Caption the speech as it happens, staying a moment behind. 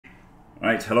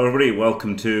Right, hello everybody.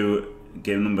 Welcome to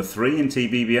game number 3 in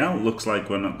TBBL. Looks like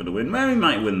we're not going to win. Well, we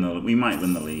might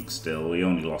win the league still. We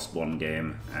only lost one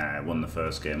game. Won the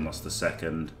first game, lost the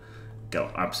second.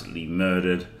 Got absolutely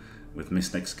murdered with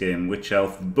Miss next game, Witch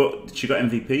Elf. But she got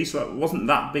MVP, so that wasn't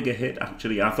that big a hit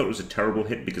actually. I thought it was a terrible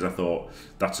hit because I thought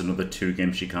that's another 2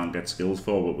 games she can't get skills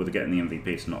for. But with getting the MVP,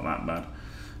 it's not that bad.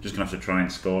 Just gonna have to try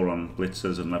and score on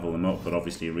blitzers and level them up, but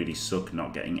obviously really suck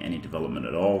not getting any development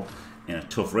at all in a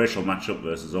tough racial matchup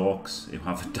versus Orcs, who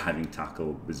have a diving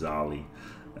tackle, bizarrely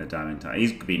a diving tackle.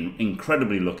 He's been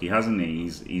incredibly lucky, hasn't he?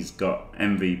 He's got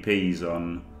MVPs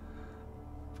on.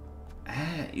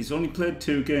 He's only played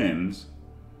 2 games,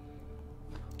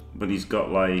 but he's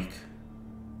got like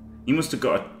he must have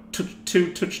got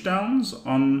 2 touchdowns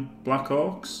on Black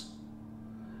Orcs,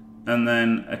 and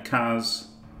then a Kaz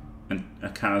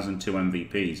and 2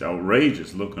 MVPs.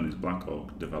 Outrageous look on his Black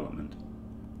Orc development.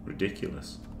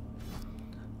 Ridiculous.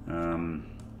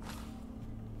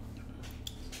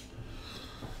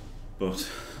 But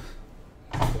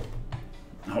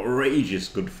outrageous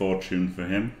good fortune for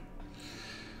him.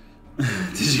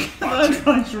 Did you get that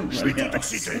advice from me?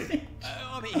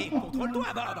 Oh mais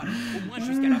contrôle-toi Bob. Au moins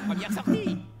jusqu'à la première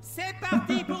sortie. C'est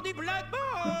parti pour du Blood Bowl.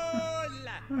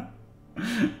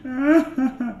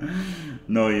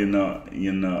 No, you're not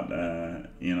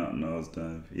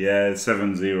nosedive. Yeah,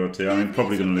 7-0 I mean,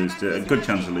 probably going to lose to a good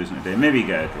chance of losing today. Maybe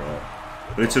get a draw,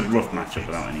 but it's a rough matchup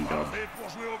without any god.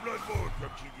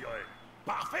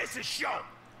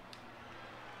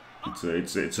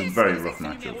 It's a very rough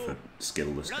matchup for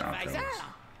skillless Dark Elves.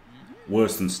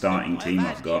 Worse than starting team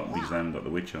I've got because I haven't got the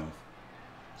Witch Elf.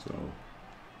 So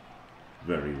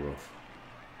very rough.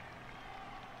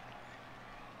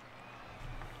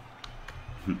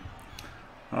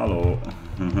 Hello.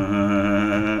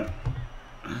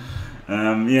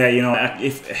 Yeah, you know,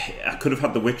 if I could have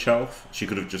had the Witch Elf, she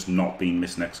could have just not been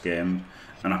missed next game,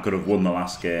 and I could have won the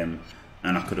last game,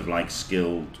 and I could have like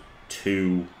skilled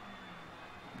 2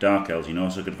 Dark Elves, you know,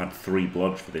 so I could have had 3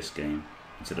 blodge for this game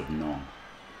instead of none.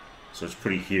 So it's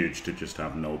pretty huge to just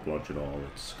have no blodge at all.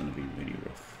 It's going to be really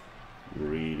rough,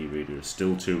 really rough.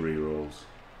 Still 2 rerolls.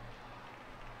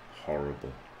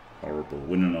 Horrible, horrible.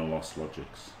 Winning or loss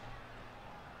logics.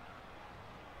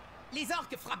 Les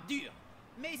orques frappent dur,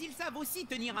 mais ils savent aussi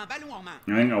tenir un ballon en main.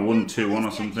 I think I won 2-1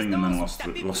 or something and then lost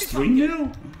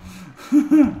 3-0.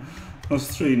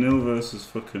 Lost 3-0 versus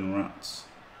fucking rats.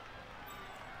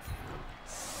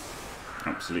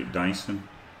 Absolute Dyson.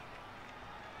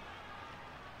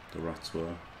 The rats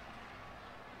were.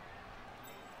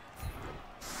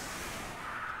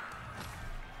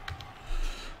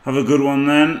 Have a good one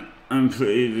then. I'm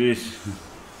pretty.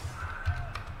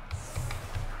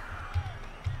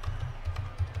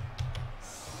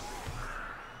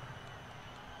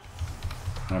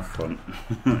 Have fun.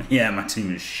 Yeah, my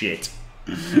team is shit.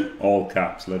 All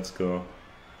caps, let's go.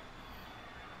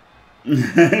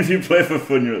 If you play for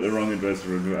fun, you're at the wrong address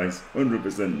for advice.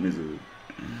 100% misery.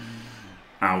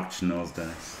 Ouch, nose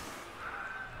dice.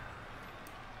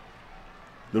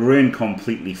 The rain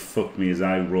completely fucked me as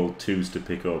I rolled 2s to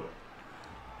pick up.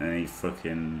 And he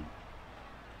fucking,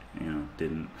 you know,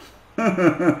 didn't.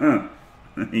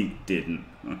 He didn't.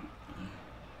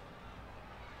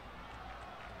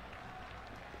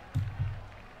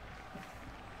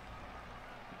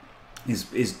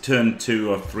 His turn 2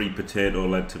 or 3 potato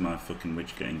led to my fucking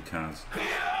witch getting Kaz.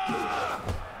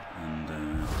 And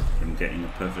him getting a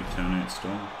perfect turn 8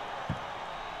 stall.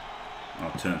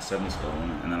 Or turn 7 stall,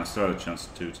 wasn't it? And then I still had a chance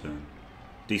to 2 turn.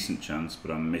 Decent chance,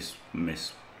 but I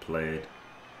misplayed.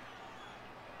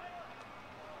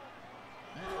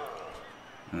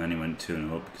 And then he went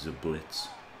 2-0 up because of blitz.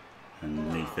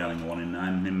 And me failing a 1 in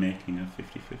 9 and him making a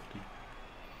 50-50.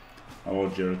 Hello,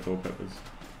 Jericho Peppers.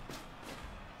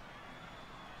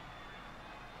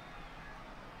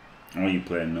 Oh, you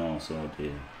play Norse, oh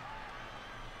dear.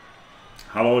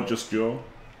 Hello, Just Joe.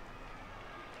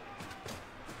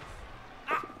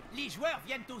 Ah, les joueurs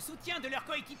viennent au soutien de leurs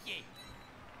coéquipiers.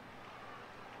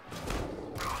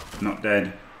 Not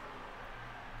dead.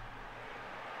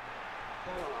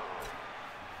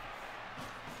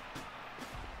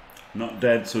 Not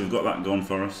dead, so we've got that going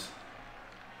for us.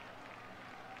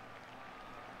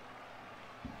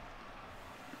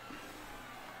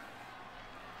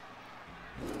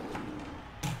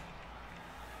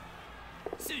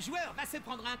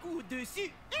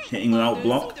 Hitting without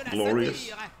block,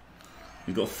 glorious.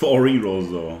 We've got 4 rerolls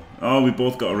though. Oh, we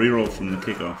both got a reroll from the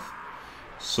kickoff.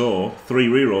 So 3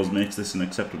 rerolls makes this an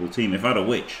acceptable team. If I had a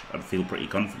witch, I'd feel pretty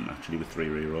confident actually with 3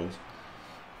 rerolls.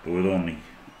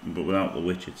 But without the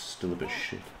witch, it's still a bit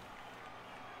shit.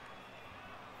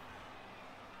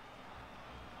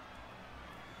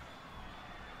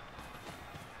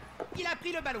 qu'il a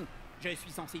pris le ballon. Je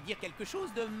suis censé dire quelque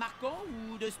chose de marquant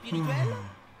ou de spirituel?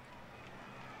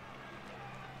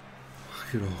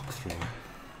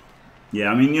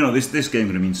 Yeah, I mean, you know, this game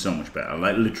could have been so much better.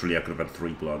 Like, literally, I could have had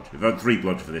 3 blodge. If I had 3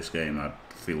 blodge for this game, I'd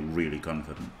feel really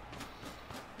confident.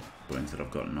 But instead,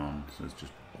 I've got none, so it's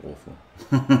just awful.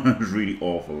 It was really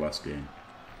awful last game.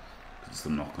 It's the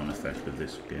knock-on effect of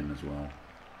this game as well.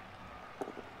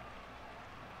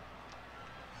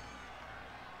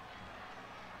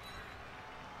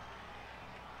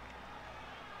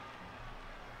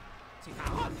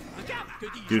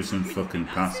 Do some fucking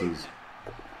passes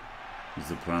is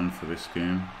the plan for this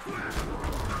game.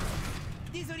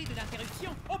 Désolé de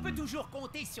l'interruption, on peut toujours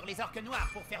compter sur les orques noirs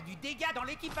pour faire du dégât dans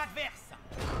l'équipe adverse.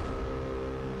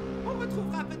 On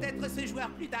retrouvera peut-être ce joueur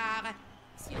plus tard,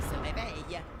 s'il se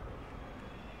réveille.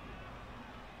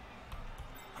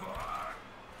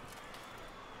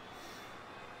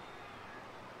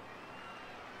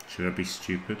 Should I be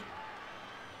stupid?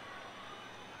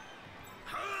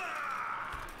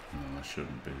 No, I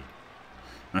shouldn't be.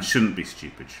 I shouldn't be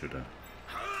stupid, should I?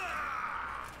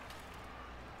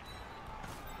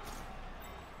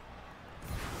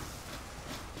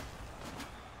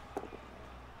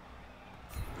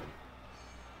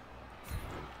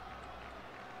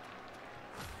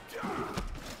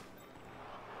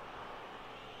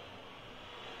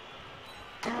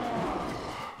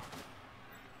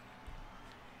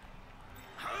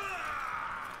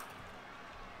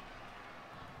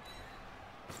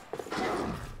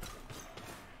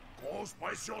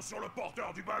 Pression sur le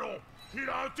porteur du ballon. Il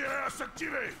a intérêt à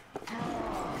s'activer.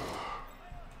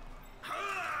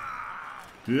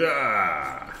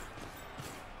 Yeah.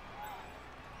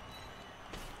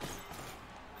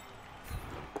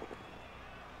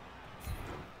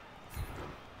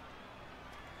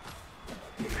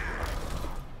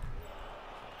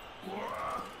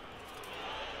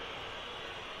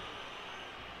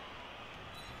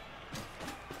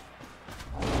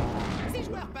 Ces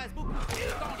joueurs passent beaucoup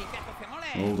de temps les cartes faire en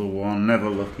l'air. Older one, never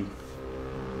lucky.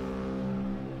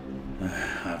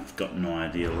 I've got no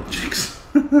idea what chicks.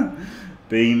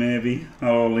 B maybe?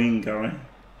 Oh, lean guy.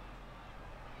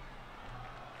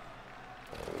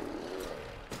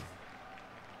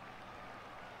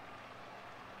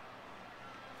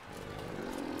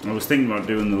 I was thinking about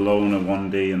doing the loner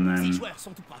 1D and then,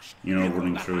 you know,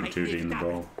 running through in 2D in the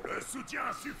ball.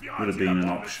 Would have been an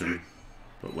option,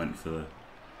 but went for the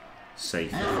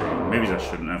safer thing. Maybe I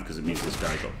shouldn't have because it means this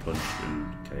guy got punched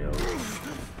and KO'd.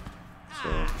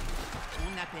 So,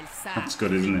 that's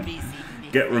good, isn't it?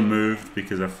 Get removed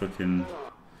because I fucking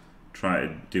try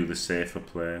to do the safer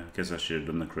play. I guess I should have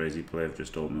done the crazy play of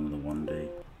just opening with a 1D.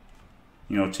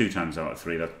 You know, 2 times out of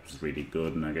 3, that's really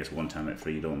good, and I guess 1 time out of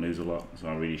 3 you don't lose a lot, so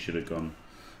I really should have gone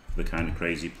for the kind of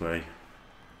crazy play.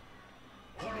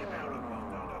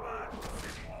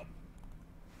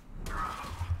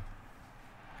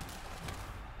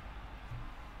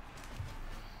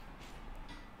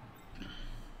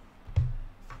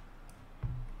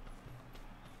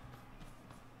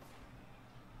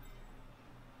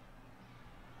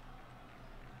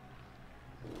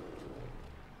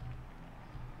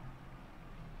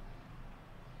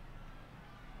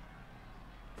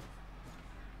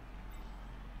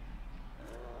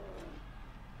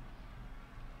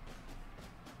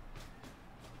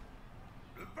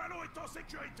 En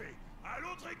sécurité. À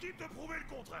l'autre équipe de prouver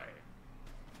le contraire.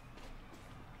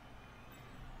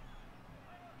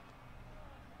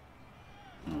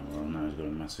 Oh well, now he's got a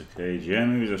massive cage. Yeah,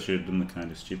 maybe I should have done the kind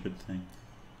of stupid thing.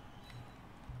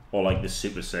 Or like the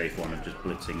super safe one of just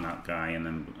blitzing that guy and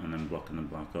then blocking the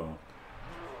Black Orc.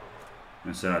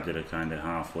 Instead I did a kind of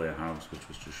halfway house, which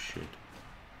was just shit.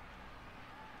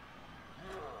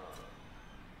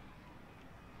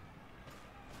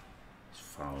 It's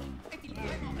fouling.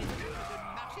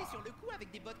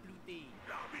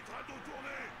 L'arbitre a dos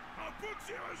tourné. Un peu de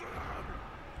tir raisonnable.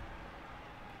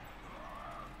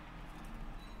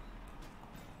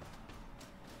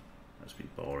 Must be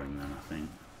boring then, I think.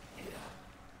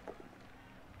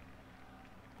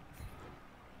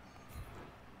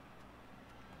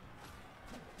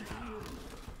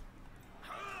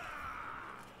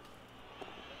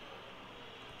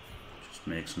 Just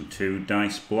make some 2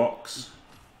 dice blocks.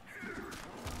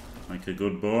 Like a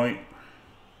good boy.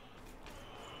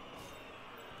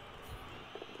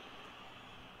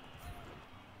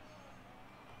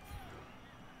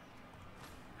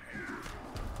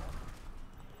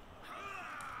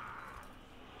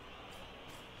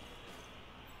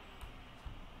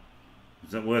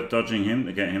 Is that worth dodging him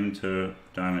to get him to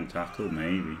diamond tackle?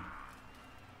 Maybe.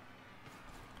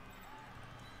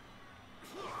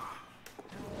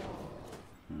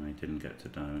 Oh, he didn't get to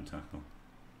diamond tackle.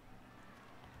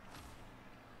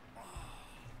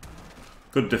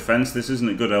 Good defense. This isn't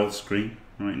a good elf screen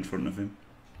right in front of him.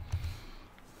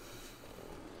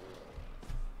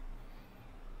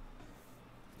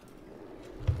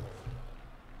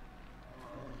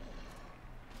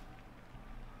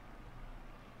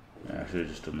 Yeah, I should have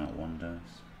just done that one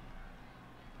dice.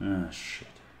 Ah, shit.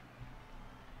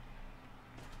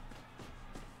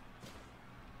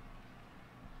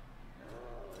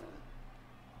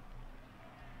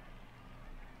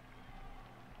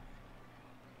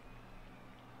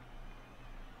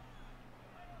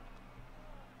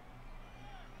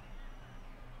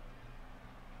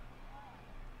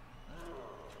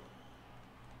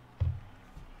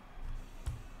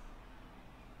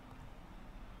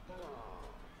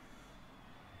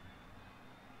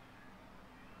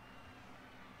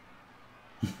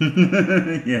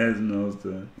 Yes, nose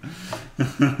to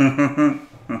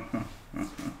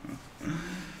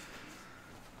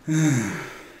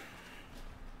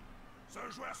Ce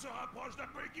joueur se rapproche d'un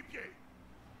coéquipier.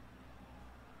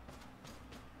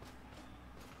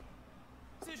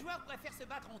 Ce joueur préfère se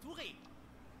battre entouré.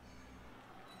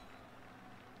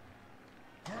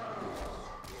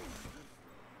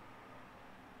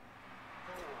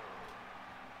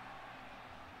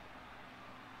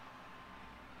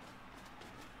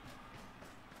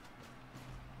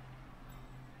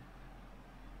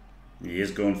 He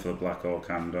is going for the Black Orc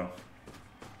handoff.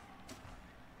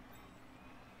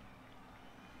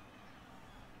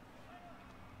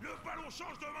 Le ballon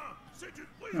change de main. C'est une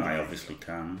prise. I obviously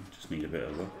can, just need a bit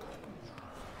of luck.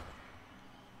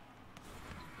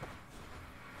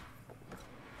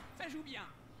 Ça joue bien.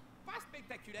 Pas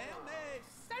spectaculaire, mais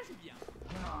ça joue bien.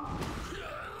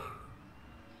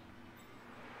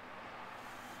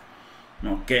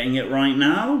 Not getting it right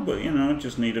now, but you know,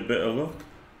 just need a bit of luck.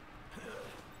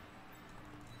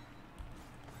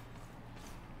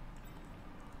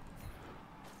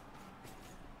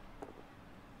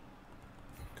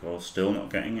 Still not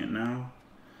getting it now,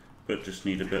 but just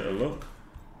need a bit of luck.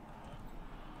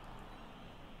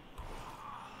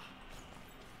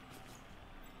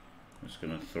 I'm just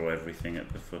gonna throw everything at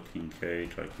the fucking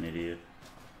cage like an idiot.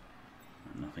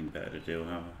 Nothing better to do,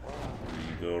 have I?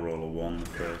 There you go, roll a 1 the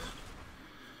first.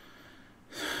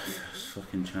 First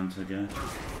fucking chance I get.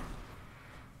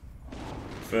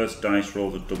 First dice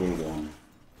roll the double 1.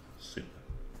 Super.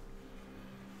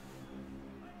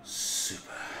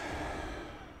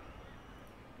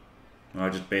 I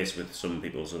just base with some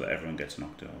people so that everyone gets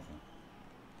knocked over.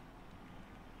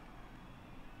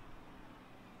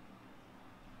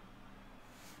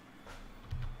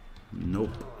 Nope.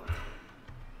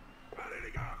 Allez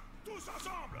les gars, tous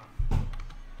ensemble.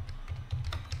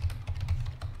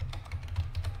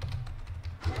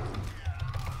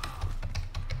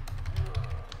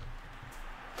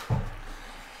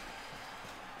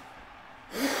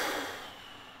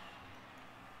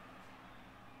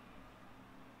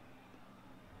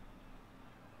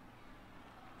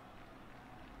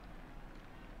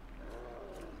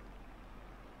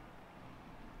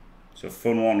 It's a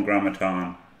fun one,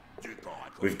 Grammaton.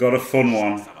 We've got a fun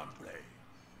one.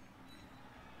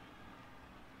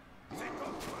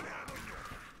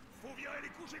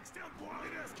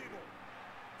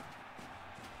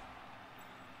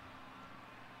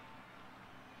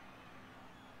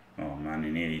 Oh man, he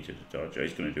nearly did a dodge. Oh,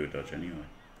 he's going to do a dodge anyway.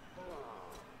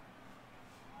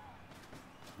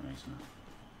 No, he's not.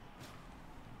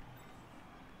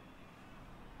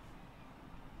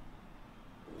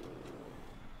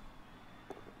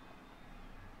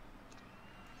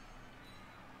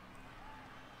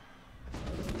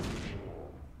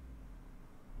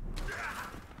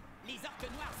 Les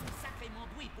orques noirs sont sacrément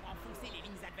doués pour enfoncer les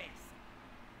lignes adverses.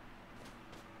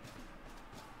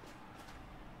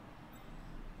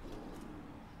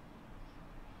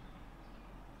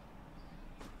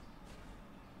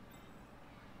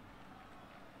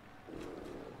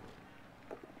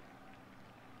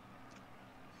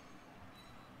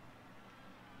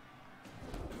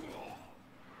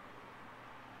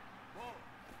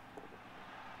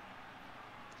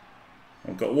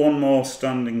 I've got one more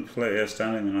standing player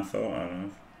standing than I thought I'd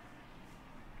have.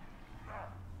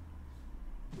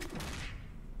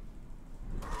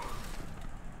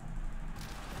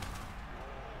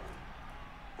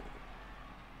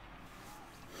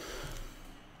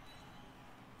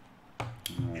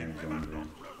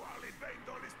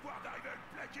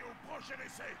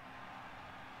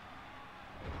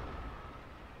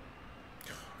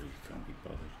 Really can't be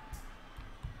bothered.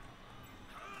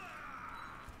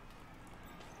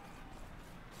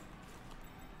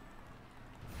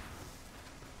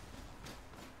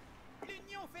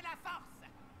 L'union fait la force.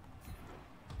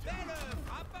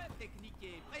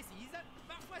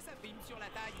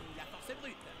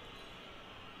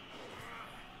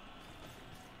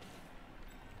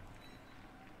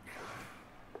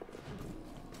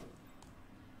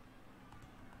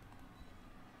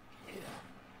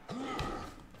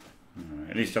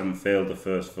 At least I haven't failed the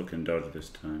first fucking dodge this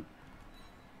time.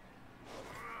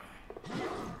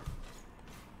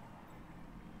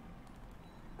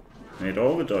 Made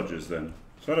all the dodges then.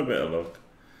 So had a bit of luck.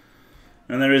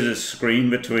 And there is a screen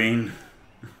between,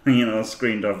 you know,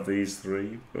 screened off these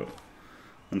three, but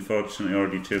unfortunately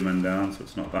already 2 men down, so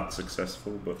it's not that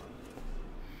successful, but...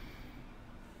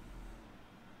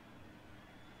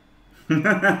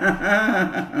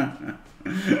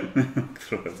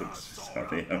 Throws it's just how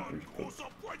the average, but...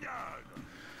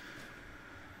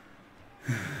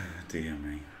 Dear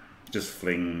me. Just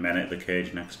fling men at the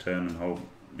cage next turn and hope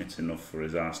it's enough for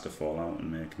his ass to fall out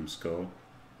and make him score.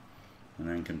 And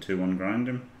then can 2-1 grind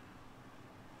him.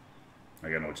 I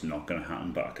know it's not going to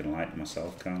happen, but I can lie to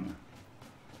myself, can't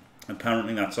I?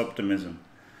 Apparently that's optimism.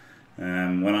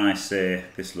 When I say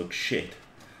this looks shit,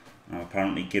 I'm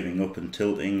apparently giving up and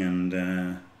tilting and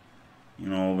you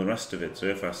know, all the rest of it. So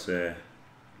if I say,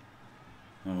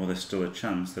 oh, well, there's still a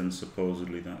chance, then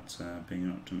supposedly that's being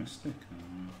optimistic. I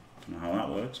don't know how that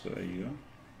works, but there you go.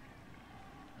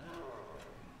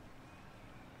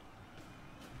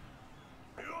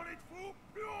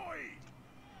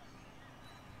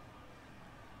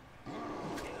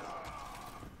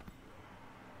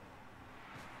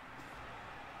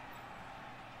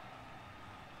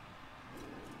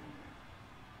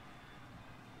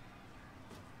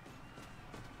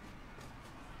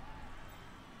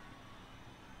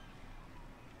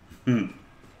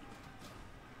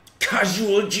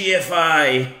 Casual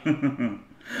GFI!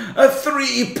 A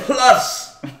 3+!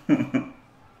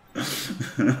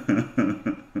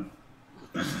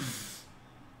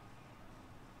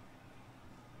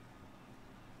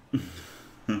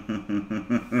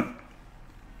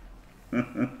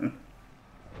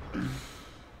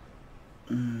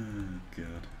 Oh,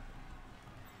 God.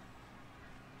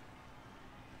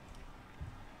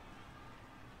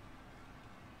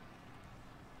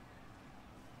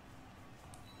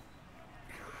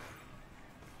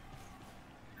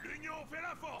 L'union fait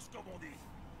la force, comme on dit.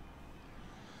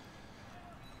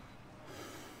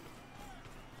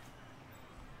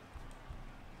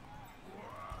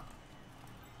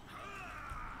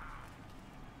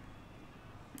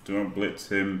 Do I blitz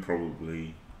him?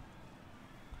 Probably.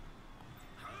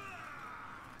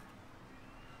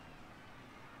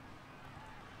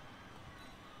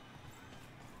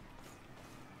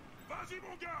 Vas-y,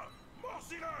 mon gars,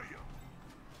 mords-y l'œil.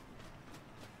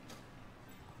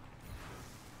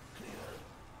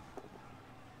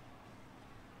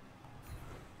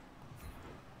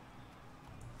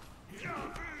 Bien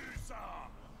vu, ça.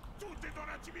 Tout est dans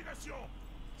l'intimidation.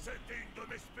 C'était une de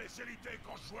mes spécialités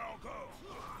quand je jouais encore.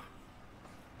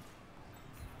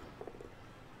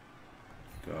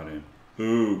 Got him.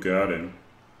 Ooh, got him.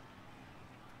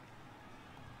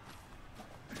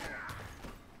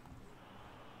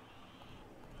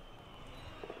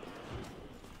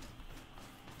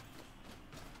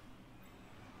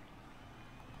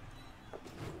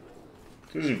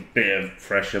 There's a bit of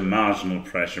pressure, marginal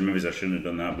pressure. Maybe I shouldn't have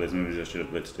done that, but maybe I should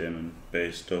have blitzed him and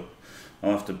based up.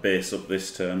 I'll have to base up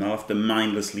this turn. I'll have to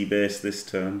mindlessly base this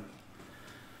turn.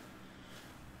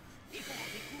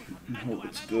 I hope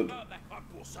it's good.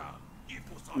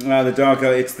 Ah, the dark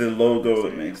eye, it's the logo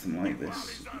that makes them like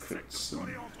this. Crits.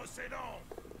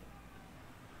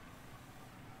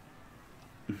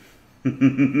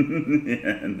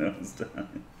 Yeah, nose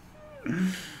down.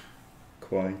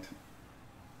 Quite.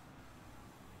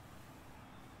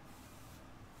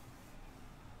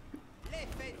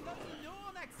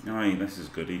 Oh, this is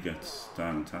good. He gets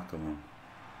diamond tackle on.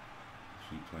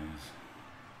 3 players.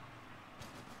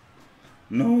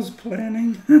 Nose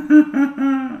planning.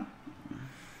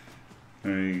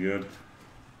 Very good.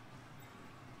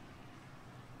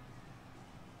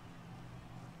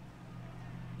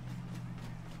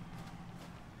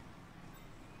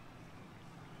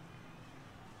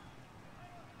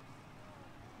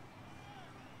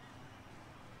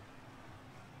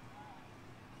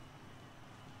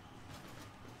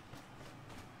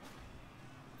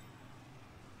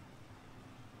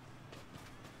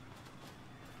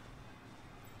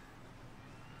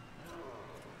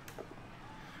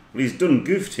 Well, he's done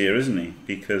goofed here, isn't he?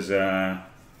 Because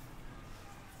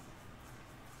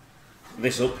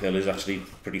this uphill is actually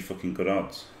pretty fucking good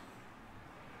odds,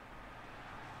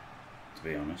 to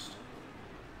be honest.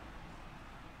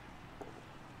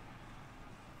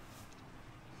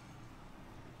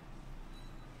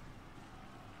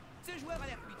 Ce joueur a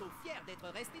l'air plutôt fier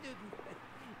d'être resté debout.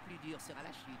 Plus dur sera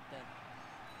la chute.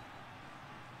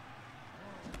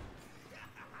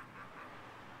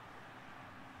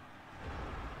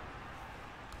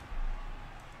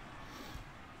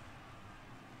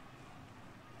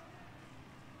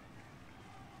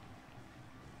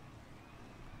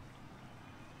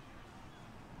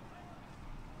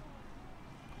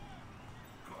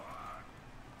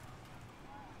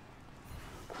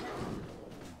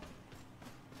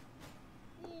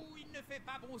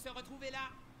 bon se retrouver là.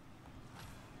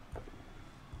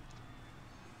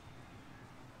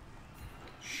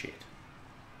 Shit.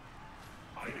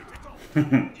 Ah, il était temps.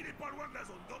 Il est pas loin de la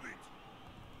zone d'obut.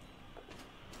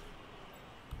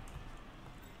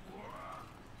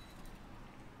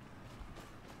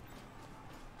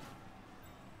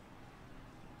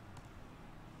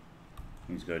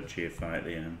 He's got a GFI at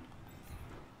the end.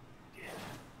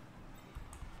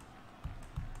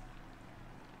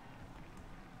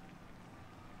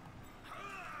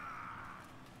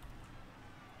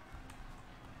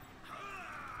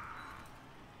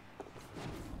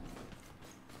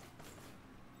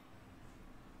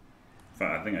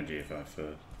 I think I GFI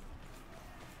first.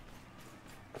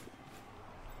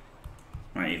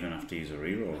 Might even have to use a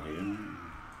reroll here.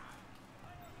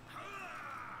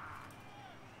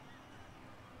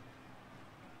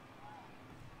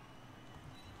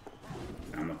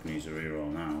 I'm not going to use a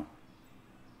reroll now.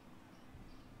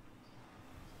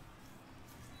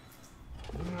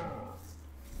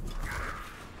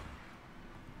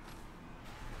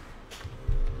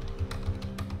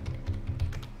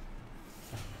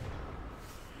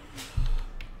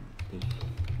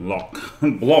 Lock.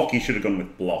 Block, he should have gone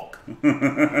with block.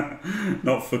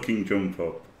 Not fucking jump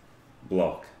up.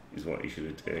 Block is what he should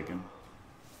have taken.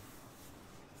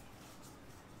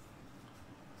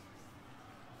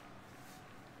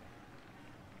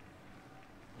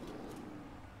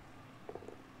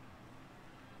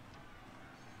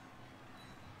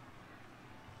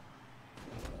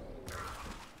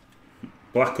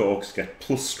 Black Orcs get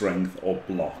plus strength or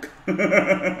block.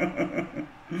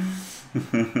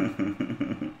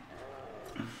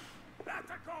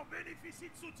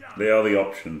 They are the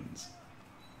options.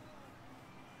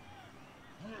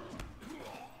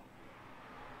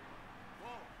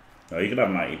 Oh, you could have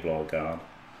Mighty Blow guard,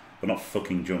 but not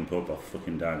fucking jump up or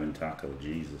fucking dive and tackle,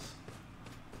 Jesus.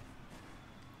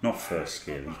 Not first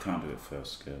skill, you can't do it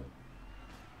first skill.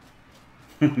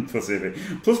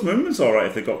 Plus movement's alright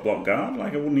if they got block guard,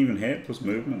 like I wouldn't even hit plus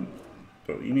movement.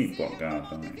 But you need block guard,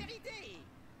 don't you?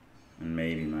 And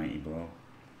maybe Mighty Blow.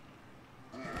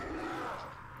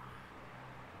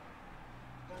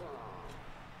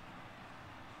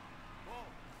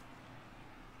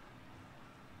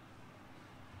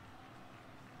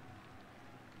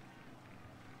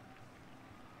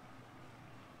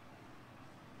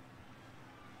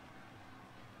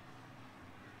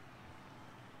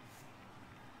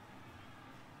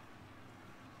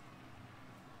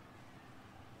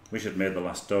 We should have made the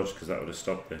last dodge because that would have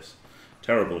stopped this.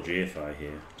 Terrible GFI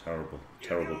here. Terrible,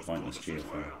 terrible pointless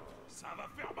GFI.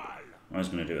 I was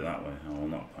going to do it that way. Oh, well,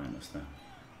 not pointless then.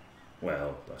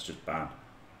 Well, that's just bad.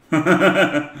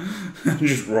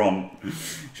 Just wrong.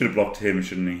 Should have blocked him,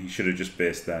 shouldn't he? He should have just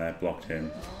based there, blocked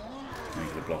him. Then he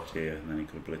could have blocked here, and then he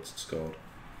could have blitzed, scored.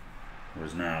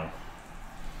 Whereas now...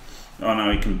 Oh,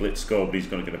 now he can blitz, score, but he's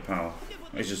got to get a power.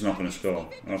 He's just not going to score.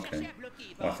 Okay.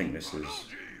 Well, I think this is...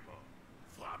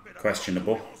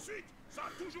 questionable.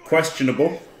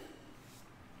 Questionable.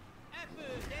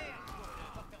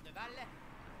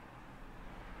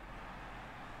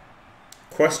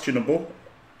 Questionable.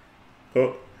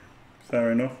 But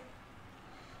fair enough.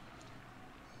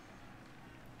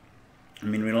 I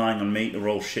mean, relying on me to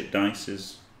roll shit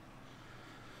dice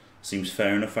seems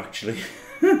fair enough, actually.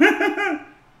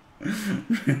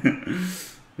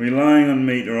 Relying on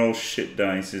me to roll shit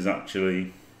dice is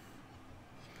actually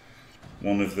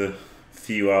one of the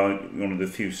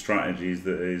few strategies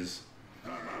that is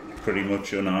pretty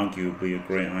much unarguably a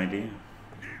great idea.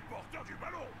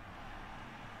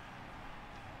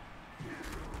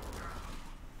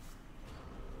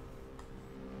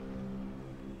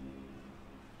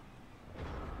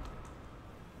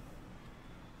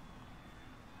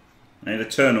 I either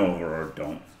turn over or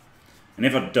don't. And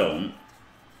if I don't,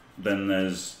 then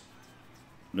there's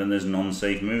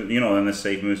non-safe moves. You know, then there's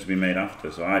safe moves to be made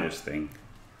after. So I just think,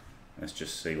 let's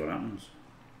just see what happens.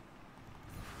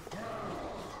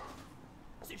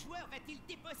 Ce joueur va-t-il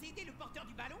déposséder le porteur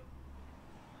du ballon?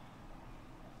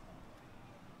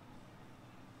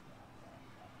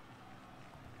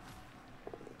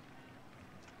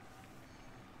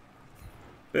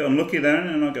 Bit unlucky there,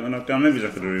 and not get the knockdown. Maybe I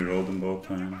could have re-rolled them both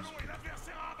times.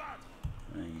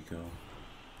 There you go.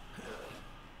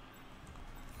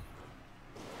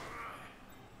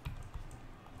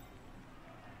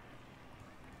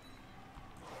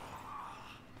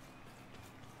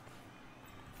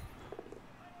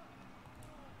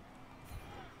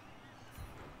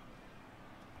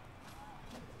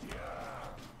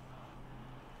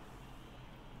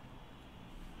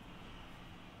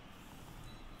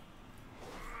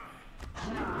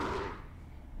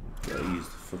 Gotta use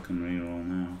the fucking reroll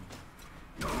now.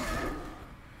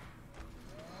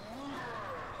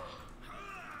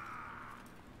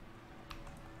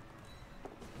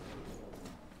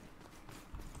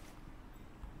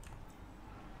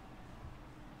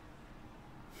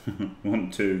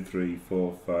 1, 2, 3,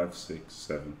 4, 5, 6,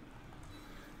 7.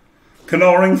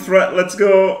 Canoring threat, let's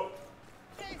go!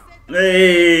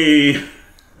 Hey!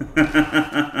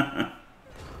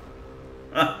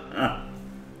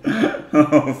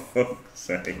 Oh, fuck's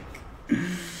sake.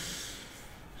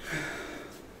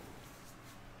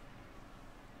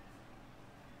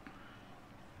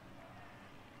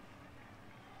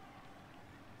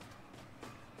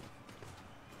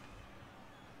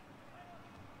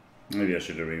 Maybe I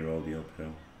should have re-rolled the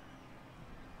uphill.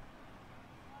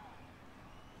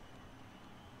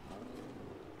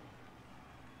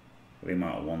 The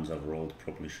amount of ones I've rolled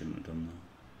probably shouldn't have done that.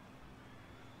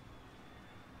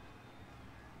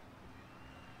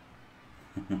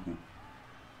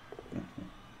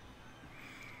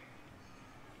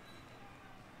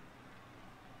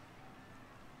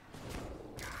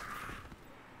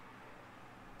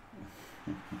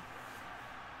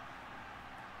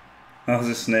 How's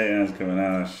the snake eyes coming?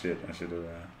 Ah, shit, I should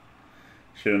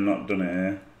have not done it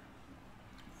here.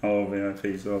 All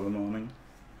VIPs all the morning.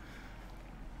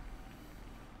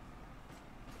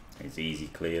 It's easy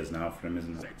clears now for him,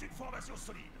 isn't it?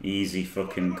 Easy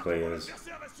fucking clears.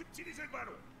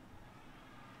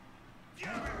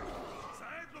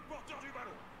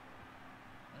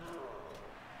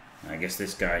 I guess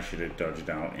this guy should have dodged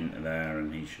out into there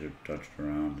and he should have dodged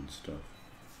around and stuff.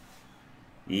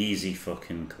 Easy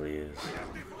fucking clears.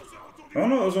 Oh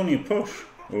no, it was only a push.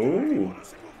 Oh.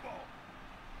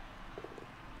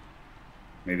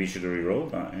 Maybe he should have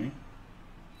re-rolled that, eh?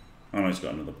 Oh no, he's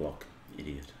got another block.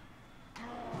 Idiot.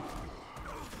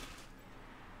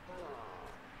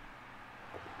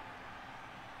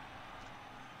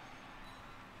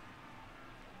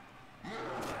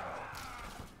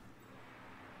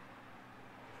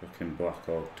 Fucking Black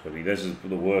Orc 20. This is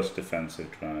the worst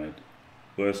defensive drive.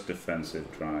 Worst defensive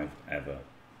drive ever.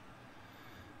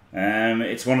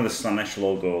 It's one of the Slanesh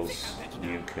logos.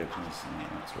 New kid.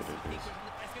 That's what it is.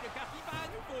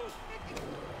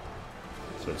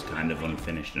 So it's kind of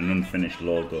unfinished. An unfinished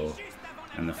logo.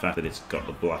 And the fact that it's got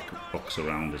the black box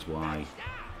around is why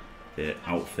the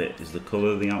outfit is the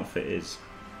colour the outfit is.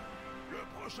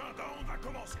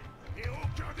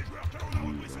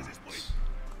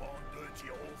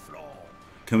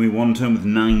 Can we one turn with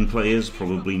 9 players?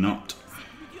 Probably not.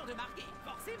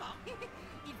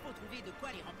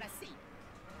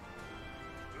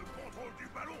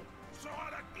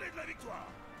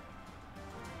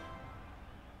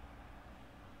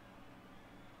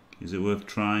 Is it worth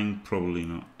trying? Probably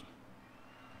not.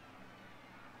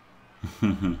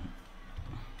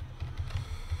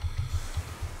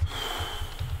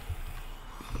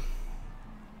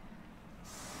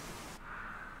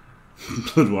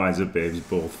 Bloodweiser babes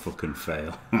both fucking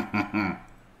fail.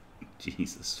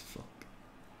 Jesus fuck.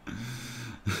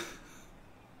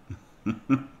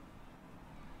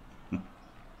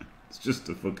 It's just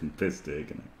a fucking piss take,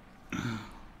 isn't it?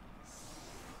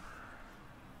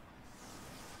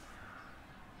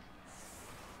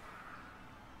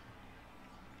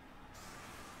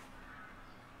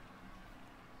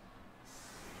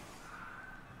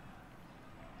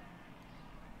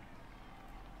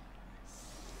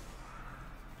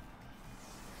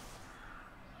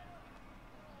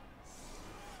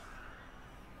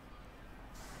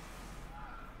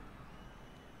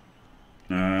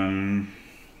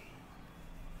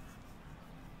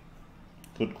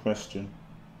 Good question.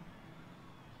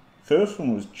 First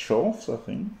one was Chorfs, I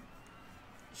think.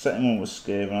 Second one was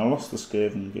Skaven. I lost the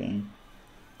Skaven game.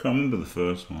 Can't remember the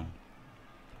first one.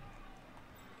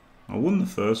 I won the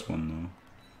first one though.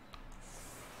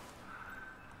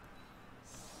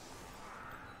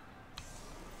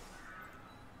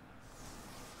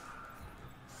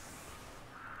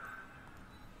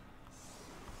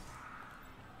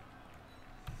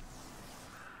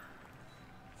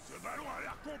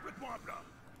 Complètement à plat.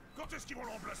 Quand est-ce qu'ils vont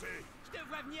le remplacer? Je te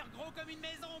vois venir gros comme une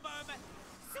maison, Bob.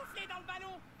 Soufflez dans le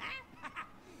ballon, hein?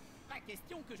 Pas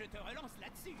question que je te relance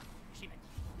là-dessus.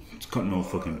 J'imagine. It's got no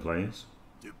fucking players.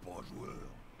 T'es pas joueur.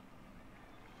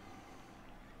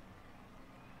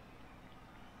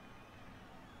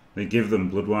 They give them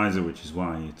Bloodweiser, which is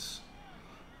why it's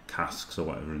casks or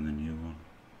whatever in the new one.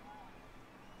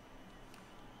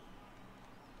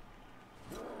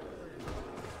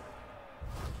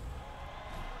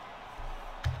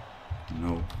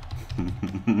 No.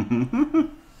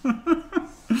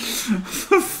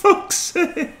 For fuck's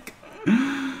sake.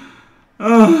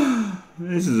 Oh,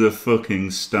 this is a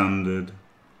fucking standard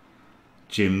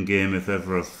Jim game if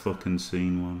ever I've fucking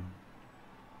seen one.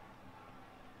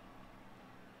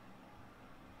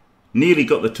 Nearly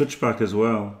got the touchback as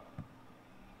well,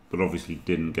 but obviously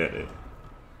didn't get it.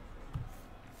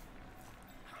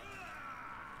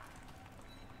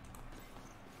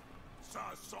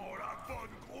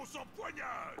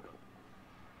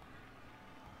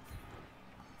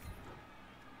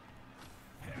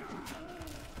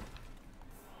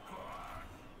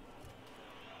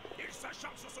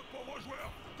 s'acharnent sur ce pauvre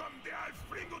joueur comme des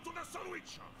halflings autour d'un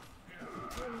sandwich.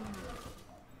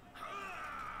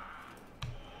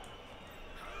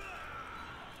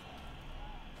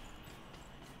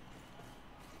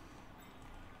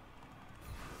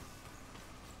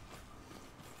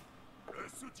 Le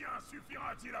soutien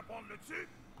suffira-t-il à prendre le dessus?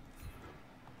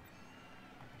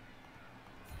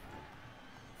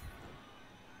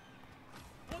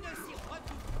 On ne s'y retrouve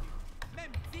plus.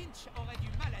 Même Finch aurait du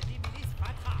mal à démêler ce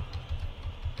patras.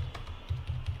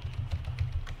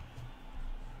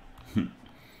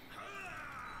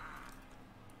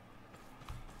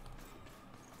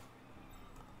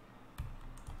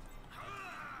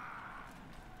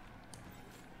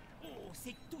 Oh,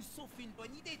 c'est tout sauf une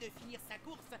bonne idée de finir sa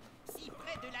course si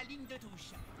près de la ligne de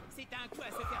touche. C'est un coup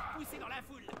à se faire pousser dans la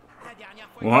foule. La dernière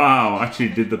fois... Wow, actually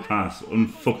did the pass.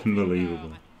 Unfucking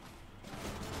believable.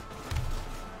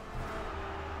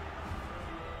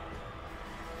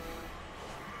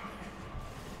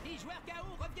 Les joueurs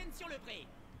KO reviennent sur le pré.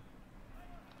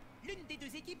 L'une des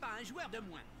deux équipes a un joueur de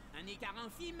moins. Un écart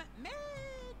infime, mais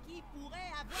qui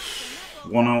pourrait avoir son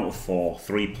apport. 1 out of 4,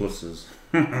 3 pluses.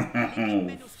 Oh,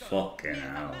 fucking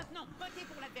hell. Maintenant, votez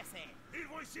pour l'adversaire. Ils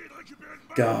vont essayer de récupérer le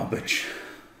ballon. Garbage.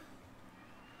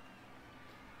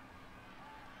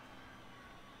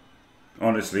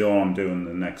 Honestly, all I'm doing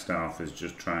the next half is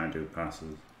just trying to do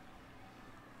passes.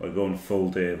 We're going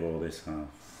full Davo this half.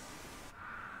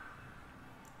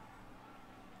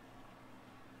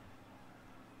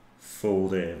 Full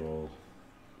Davo.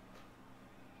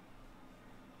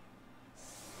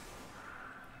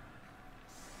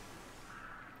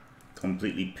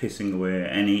 Completely pissing away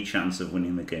any chance of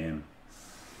winning the game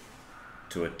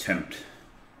to attempt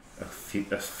a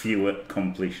fewer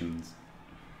completions.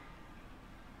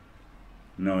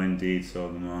 No, indeed, so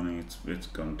the morning it's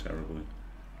gone terribly.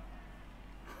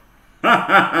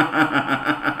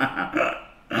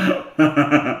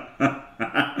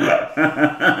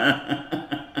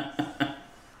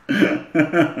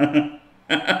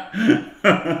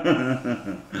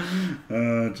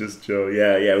 Just Joe.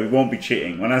 Yeah, we won't be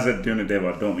cheating. When I said doing a dev,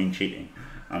 I don't mean cheating.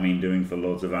 I mean doing for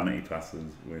loads of vanity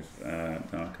passes with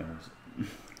Dark Elves.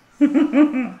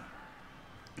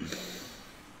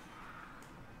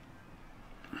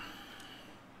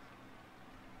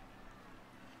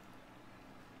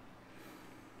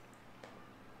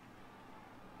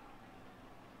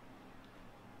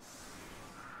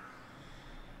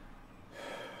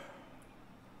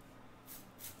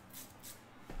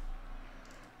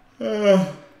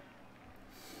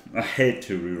 I hate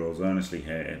 2 rerolls, I honestly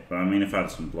hate it. But I mean, if I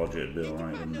had some blodge, it'd be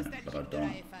alright, wouldn't it? But I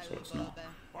don't, so it's not.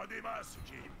 Pas des masses,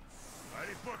 Jim. À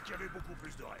l'époque, il y avait beaucoup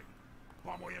plus de règles.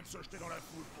 Pas moyen de se jeter dans la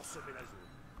foule pour sauver la zone.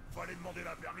 Fallait demander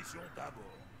la permission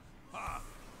d'abord. Ah,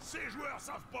 ces joueurs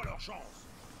savent pas leur chance.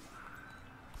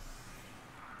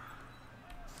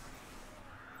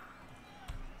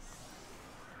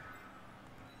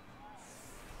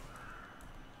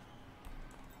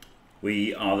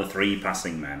 We are the 3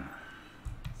 passing men.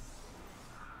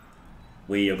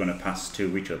 We are going to pass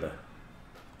to each other.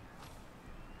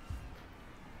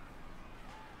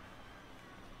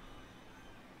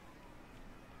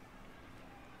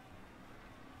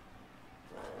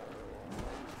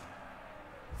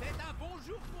 C'est un bon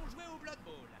jour pour jouer au Blood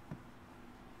Bowl.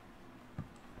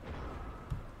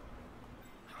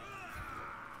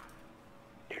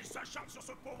 Ils s'acharnent sur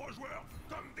ce pauvre joueur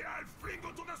comme des halflings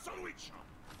autour d'un sandwich.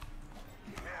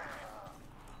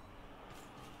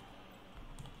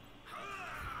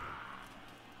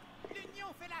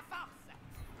 L'union fait la force.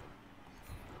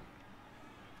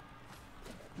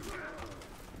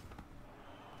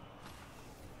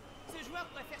 Ce joueur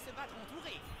préfère se battre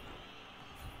entouré.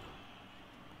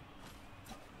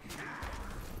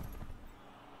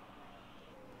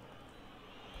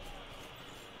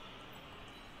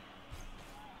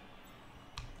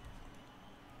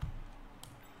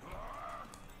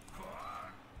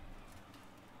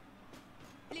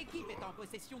 L'équipe est en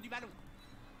possession du ballon.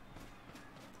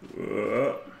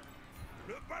 Le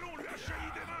ballon lui a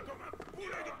jailli des mains comme un boulet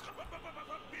de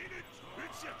minute.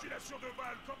 Une circulation de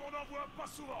balles comme on n'en voit pas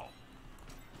souvent.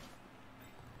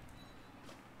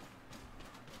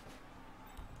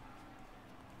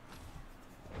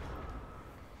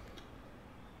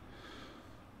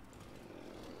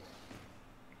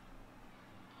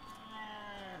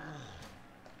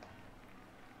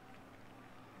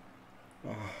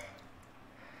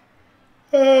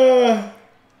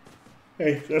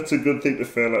 Hey, that's a good thing to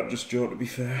fail at, just Joe, to be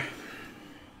fair.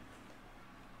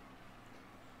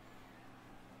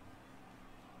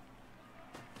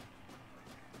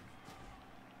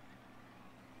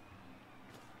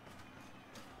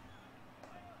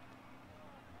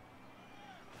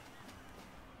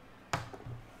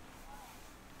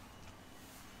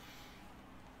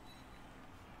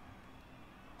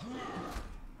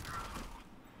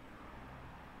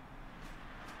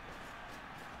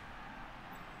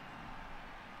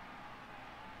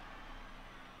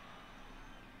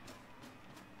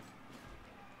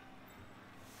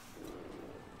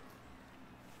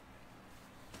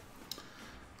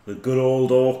 The good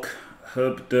old orc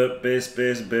herb dirt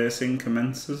basing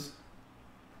commences.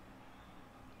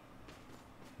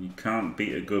 You can't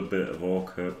beat a good bit of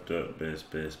orc herb dirt basing,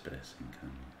 can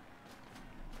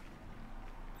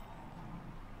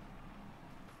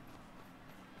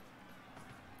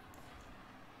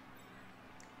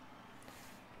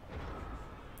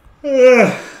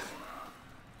you?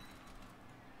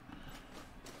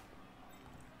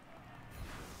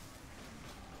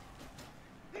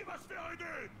 Il va se faire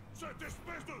aider, cette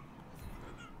espèce de...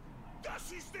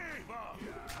 d'assister, va.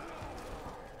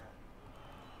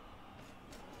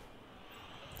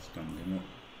 Standing up.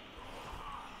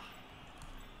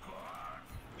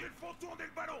 Il faut tourner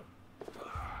le ballon.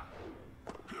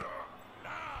 Là,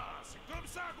 c'est comme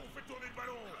ça qu'on fait tourner le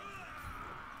ballon.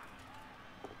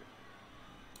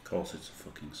 Of course it's a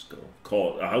fucking skull.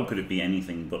 How could it be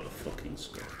anything but a fucking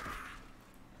skull?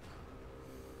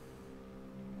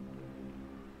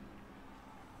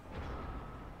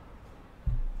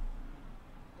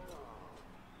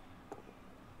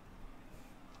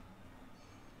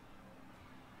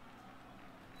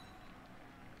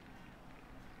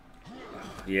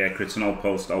 Yeah, Chris, and I'll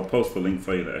post the link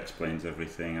for you that explains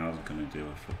everything. I was gonna do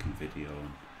a fucking video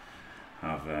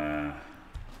and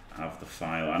have the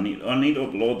file. I need to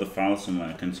upload the file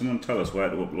somewhere. Can someone tell us where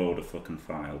to upload a fucking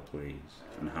file, please,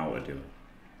 and how to do it?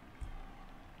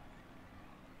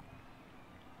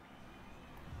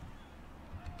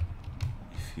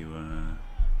 If you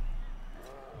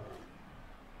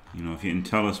you know, if you can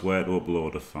tell us where to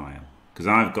upload a file, because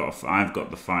I've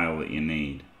got the file that you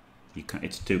need. You can't,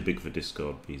 it's too big for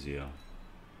Discord, BZL.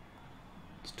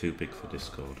 It's too big for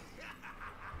Discord.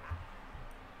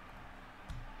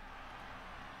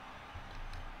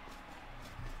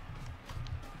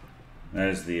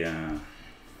 There's the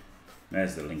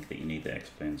link that you need that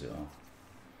explains it all.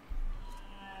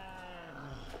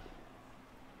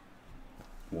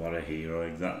 What a hero,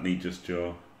 exactly, Just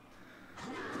Joe.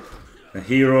 The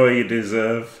hero you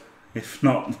deserve, if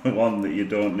not the one that you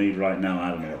don't need right now. I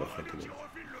don't know what the fuck it is.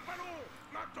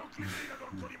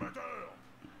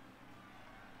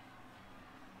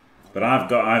 But I've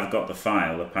got the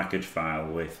file, the package file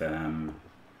with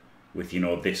you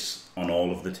know, this on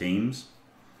all of the teams,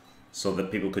 so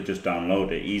that people could just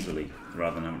download it easily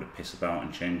rather than having to piss about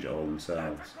and change it all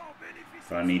themselves.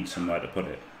 But I need somewhere to put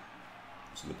it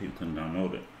so that people can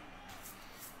download it.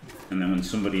 And then when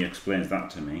somebody explains that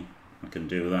to me, I can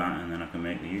do that, and then I can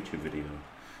make the YouTube video.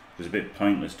 It's a bit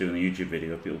pointless doing the YouTube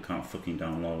video if people can't fucking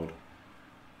download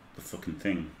the fucking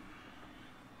thing.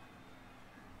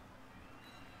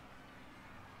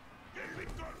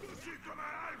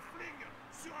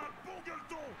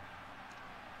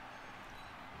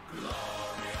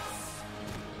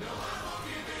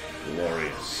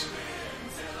 Glorious.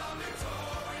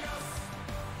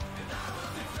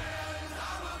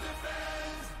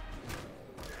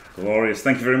 Glorious.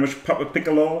 Thank you very much, Papa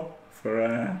Piccolo,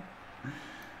 for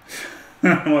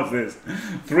what's this?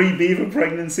 3 beaver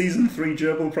pregnancies and 3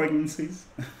 gerbil pregnancies.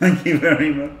 Thank you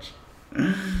very much.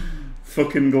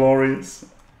 Fucking glorious.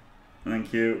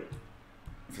 Thank you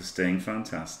for staying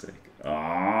fantastic.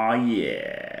 Ah,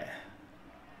 yeah.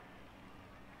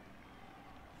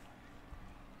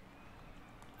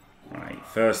 Right,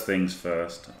 first things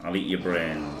first. I'll eat your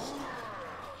brains.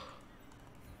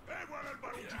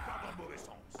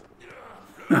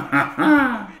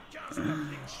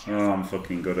 Oh, I'm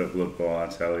fucking good at Blood Bowl, I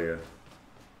tell you.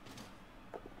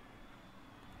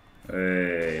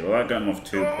 Hey, well, I got him off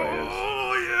 2 players.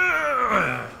 Oh,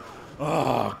 yeah!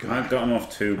 Oh, God. I got him off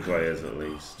 2 players at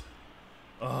least.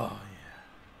 Oh,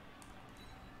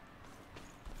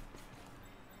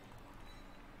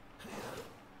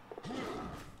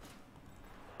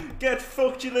 yeah. Get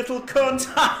fucked, you little cunt!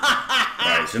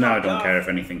 Right, so now I don't care if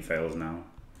anything fails now.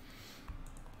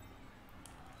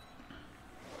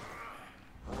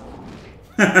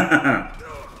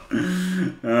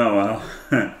 Oh well.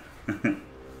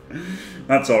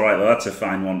 That's alright though, that's a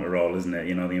fine one to roll, isn't it?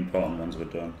 You know, the important ones were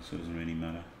done, so it doesn't really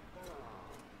matter.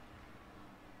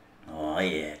 Oh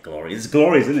yeah, glorious. It's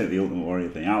glorious, isn't it, the Ultimate Warrior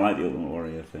thing? I like the Ultimate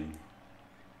Warrior thing.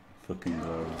 Fucking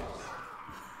glorious.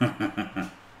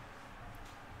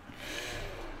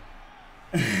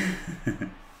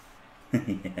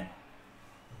 Yeah.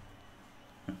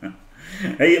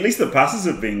 Hey, at least the passes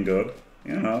have been good.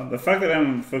 You know, the fact that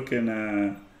I'm fucking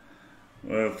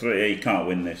well, yeah, you can't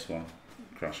win this one,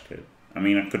 Crash Kid. I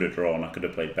mean, I could have drawn. I could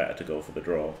have played better to go for the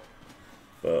draw,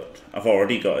 but I've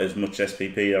already got as much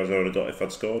SPP as I would have got if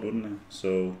I'd scored, wouldn't I?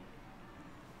 So.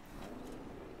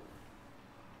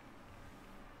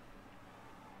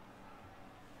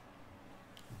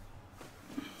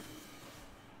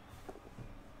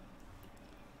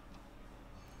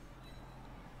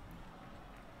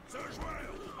 Ce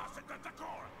joueur, cet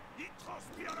attaquant, il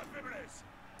transpire la faiblesse.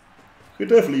 Could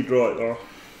definitely draw it though,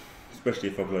 especially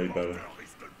if I play better.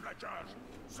 Risque de plaquage.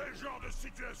 C'est le genre de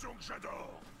situation que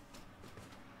j'adore.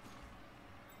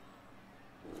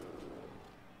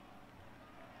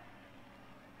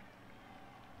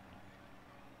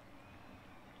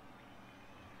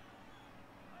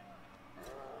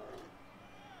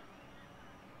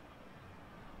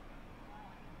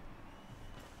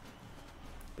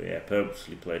 But yeah,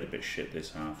 purposely played a bit shit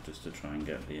this half just to try and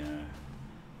get the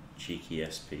cheeky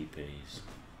SPPs.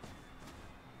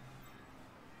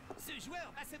 Ce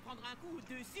joueur va se prendre un coup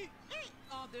dessus et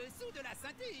en dessous de la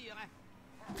ceinture.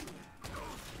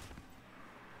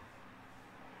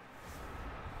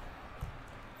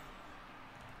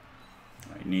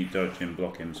 You need to dodge him,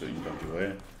 block him so you can dodge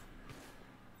away.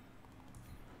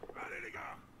 Allez les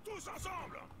gars, tous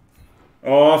ensemble.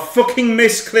 Oh, fucking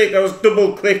misclick! I was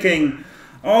double clicking!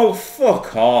 Oh,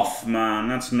 fuck off, man.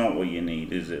 That's not what you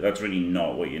need, is it? That's really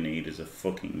not what you need, is a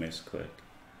fucking misclick.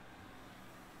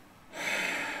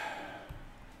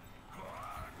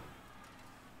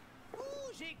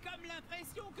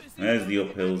 There's the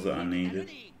uphills that I needed.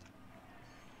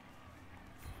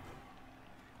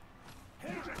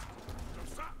 Comme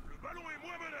ça, le ballon est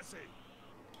moins menacé.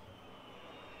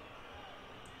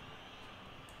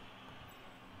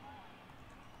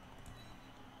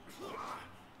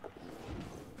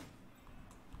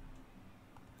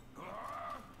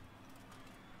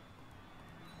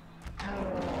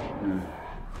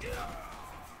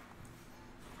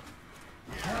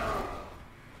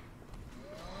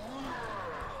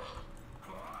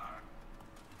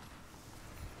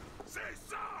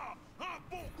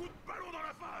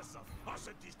 À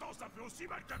cette distance, ça fait aussi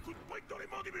mal qu'un coup de brique dans les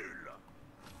mandibules.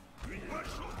 Une bonne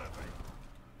chose de fait.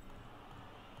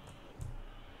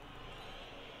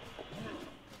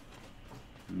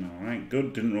 Alright,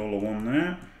 good. Didn't roll a 1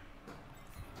 there.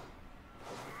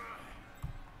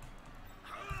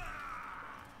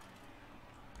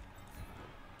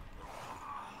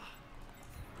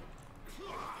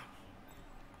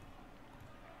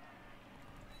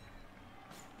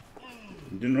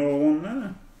 Didn't roll a 1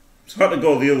 there. So I had to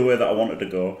go the other way that I wanted to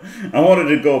go. I wanted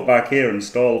to go back here and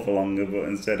stall for longer, but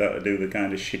instead I had to do the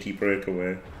kind of shitty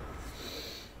breakaway.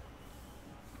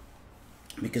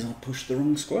 Because I pushed the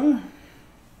wrong square.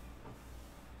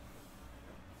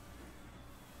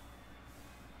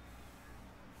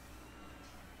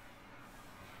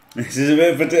 This is a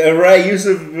bit of a rare use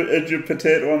of a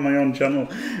potato on my own channel.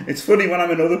 It's funny when I'm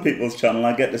in other people's channel,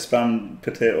 I get to spam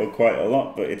potato quite a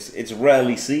lot, but it's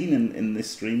rarely seen in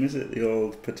this stream, is it? The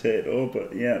old potato,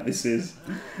 but yeah, this is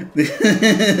this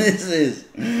is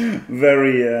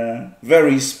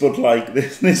very Spud-like.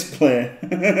 This play,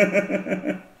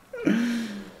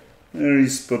 very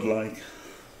Spud-like.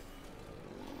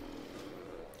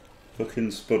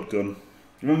 Fucking Spud Gun.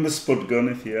 Remember Spud Gun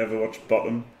if you ever watched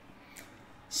Bottom?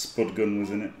 Spud Gun was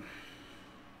in it.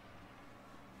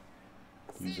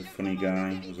 He was a funny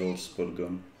guy. It was all Spud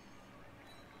Gun.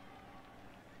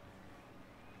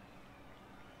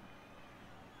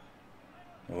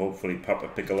 Well, hopefully Papa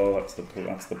Piccolo. That's the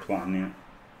plan. Yeah.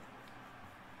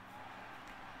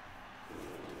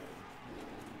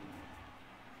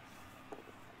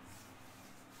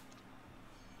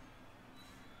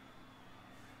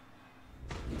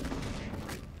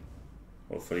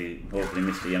 Hopefully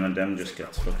Mr. Yemendem just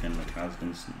gets fucking cast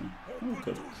instantly. Oh,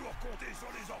 good.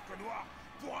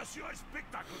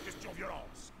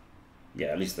 Yeah,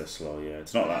 at least they're slow, yeah.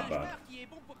 It's not that bad.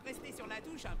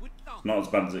 It's not as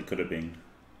bad as it could have been.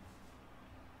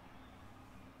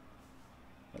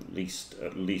 At least,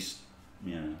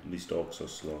 yeah, at least Orcs are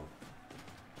slow.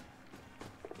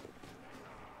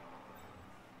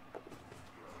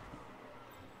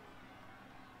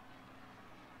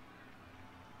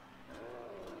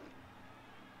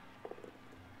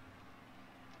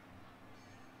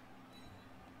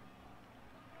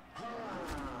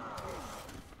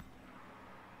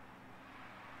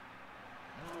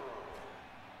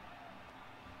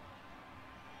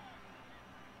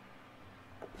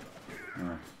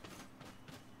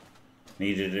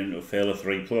 Needed him to fail a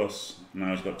 3+.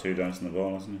 Now he's got 2 dice in the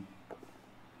ball, hasn't he?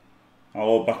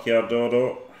 Hello, Backyard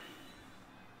Dodo.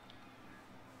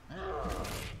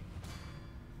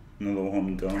 Another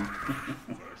one gone.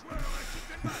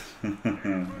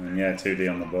 And yeah, 2D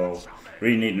on the ball.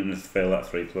 Really need him to fail that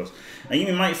 3+. I think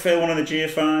he might fail one of the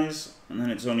GFIs, and then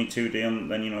it's only 2D on.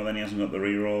 Then then he hasn't got the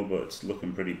reroll, but it's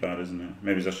looking pretty bad, isn't it?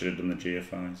 Maybe I should have done the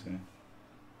GFIs. Yeah.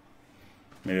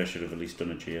 Maybe I should have at least done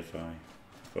a GFI.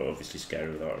 But obviously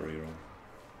scary without a reroll.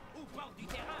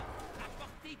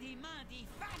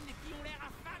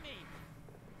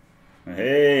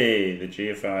 Hey, the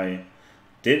GFI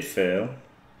did fail,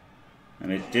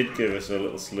 and it did give us a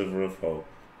little sliver of hope.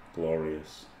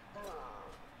 Glorious.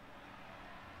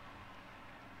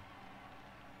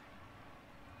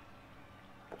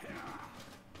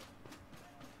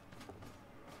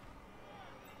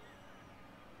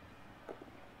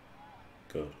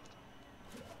 Good.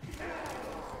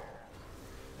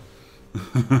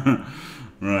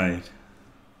 Right.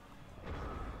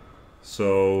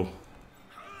 So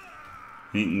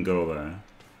he can go there.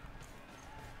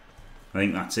 I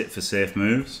think that's it for safe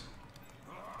moves.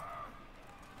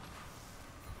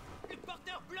 Le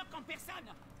porteur bloque en personne.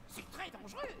 C'est très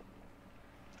dangereux.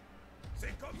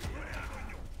 C'est comme brûler un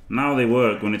oignon. Now they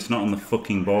work when it's not on the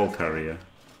fucking ball carrier.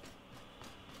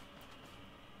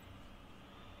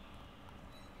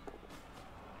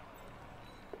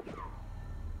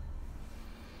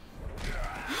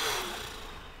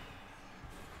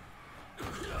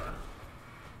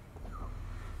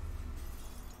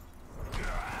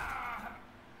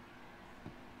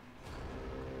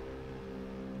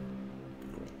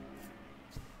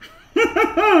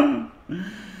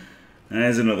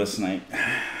 There's another snipe.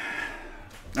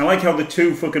 I like how the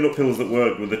two fucking uphills that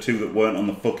worked were the two that weren't on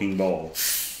the fucking ball.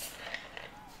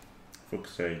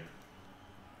 Fuck's sake.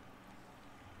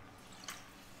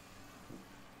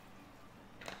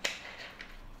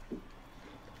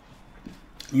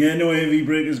 Yeah, no AV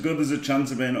break is good. There's a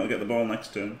chance of being able to get the ball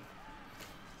next turn.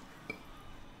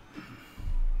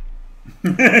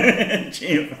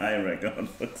 GFI record,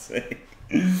 fuck's sake.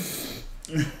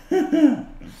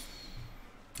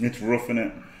 It's rough,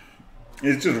 innit?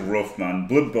 It's just rough, man.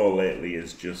 Blood Bowl lately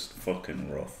is just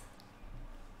fucking rough.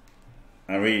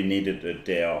 I really needed a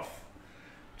day off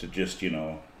to just, you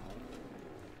know,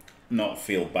 not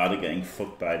feel bad at getting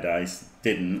fucked by dice.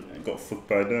 Didn't. I got fucked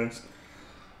by dice.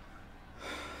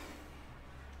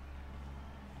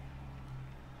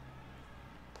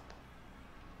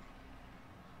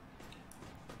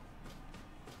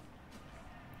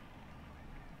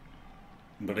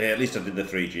 But hey, at least I did the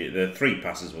 3G. The 3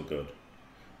 passes were good.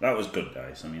 That was good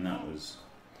dice. I mean, that was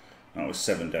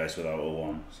 7 dice without a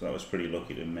 1. So that was pretty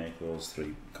lucky to make those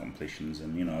 3 completions.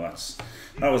 And you know,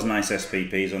 that was nice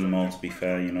SPPs on them all. To be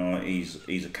fair, you know, he's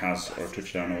a Kaz or a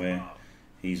touchdown away.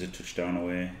 He's a touchdown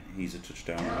away. He's a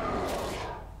touchdown away.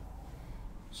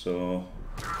 So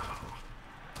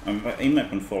he might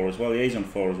be on 4 as well. Yeah, he's on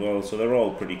 4 as well. So they're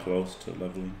all pretty close to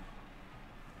leveling.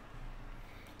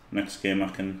 Next game I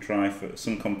can try for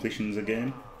some completions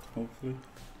again, hopefully.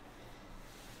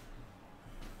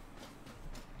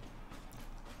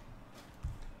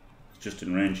 He's just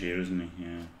in range here, isn't he?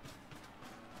 Yeah.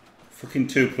 Fucking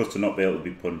 2+ to not be able to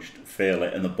be punched, fail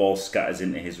it, and the ball scatters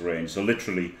into his range. So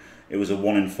literally, it was a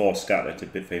 1 in 4 scatter for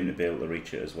him to be able to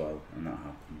reach it as well, and that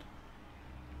happened.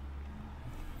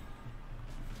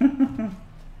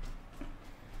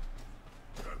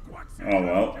 Oh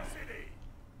well.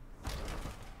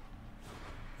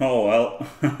 Oh well.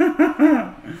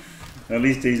 At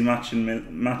least he's matching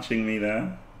me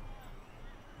there.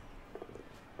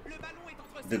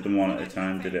 Did them one at a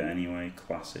time, did it anyway.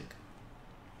 Classic.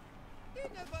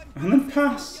 And then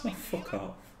pass. Oh, fuck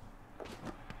off.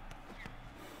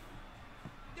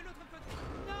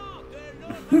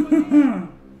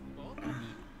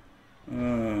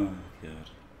 Oh, God.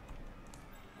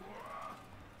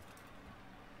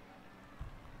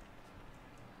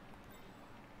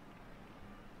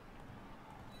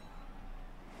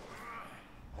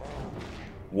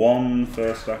 One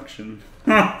first action.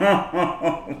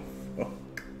 Oh, fuck.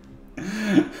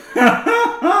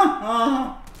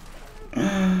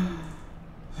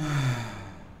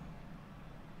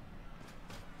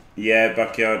 Yeah,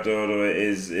 Backyard Dodo, it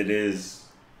is.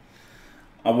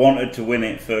 I wanted to win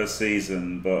it first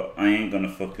season, but I ain't gonna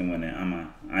fucking win it, am I?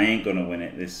 I ain't gonna win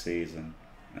it this season.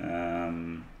 I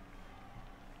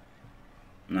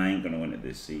ain't gonna win it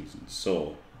this season.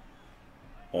 So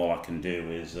all I can do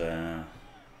is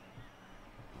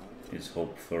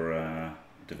hope for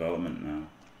development now.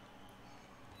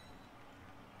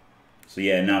 So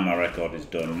yeah, now my record is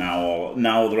done. Now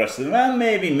the rest of them. Well,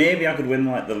 maybe I could win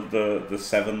like the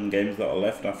 7 games that are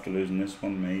left after losing this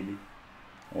one, maybe,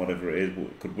 or whatever it is.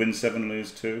 Could win 7,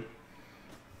 lose 2.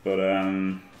 But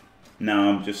now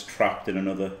I'm just trapped in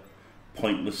another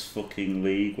pointless fucking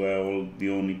league where the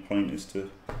only point is to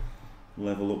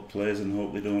level up players and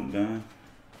hope they don't die.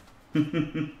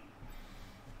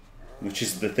 Which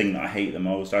is the thing that I hate the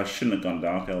most. I shouldn't have gone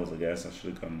Dark Elves, I guess. I should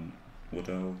have gone Wood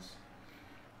Elves.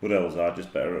 Wood Elves are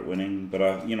just better at winning.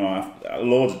 But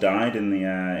loads died in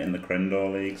the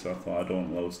Krendor League, so I thought I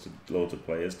don't want loads of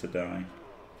players to die.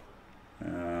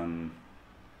 And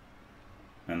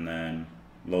then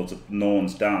No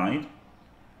one's died,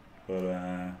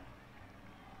 but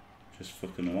just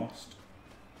fucking lost.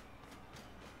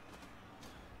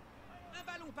 Un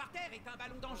ballon par terre est un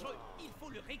ballon dangereux. Il faut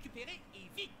le récupérer et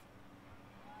vite.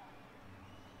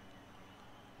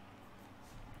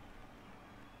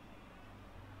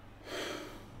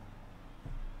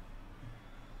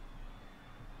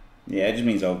 Yeah, it just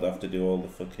means I'll have to do all the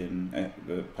fucking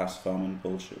the pass farming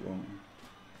bullshit, won't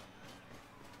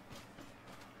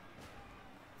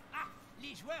Ah,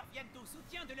 les joueurs viennent au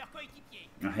soutien de leurs coéquipiers.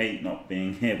 I? I hate not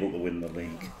being able to win the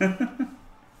league.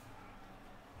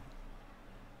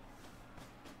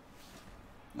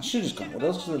 I should have just gone with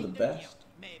us because they're the best.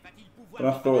 But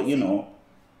I thought, you know,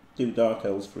 do Dark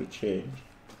Elves for a change.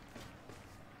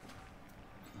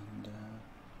 And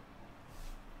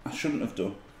I shouldn't have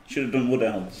done. Should have done Wood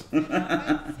Elves.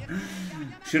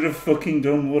 Should have fucking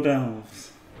done Wood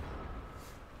Elves.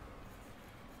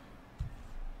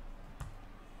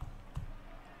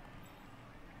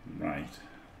 Right.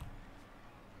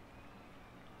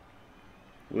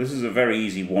 Well, this is a very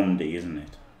easy 1D, isn't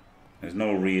it? There's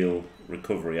no real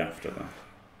recovery after that.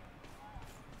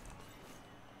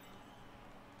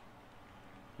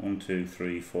 1, 2,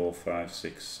 3, 4, 5,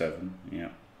 6, 7.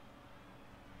 Yeah.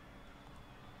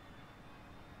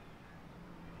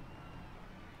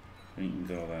 You can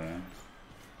go there.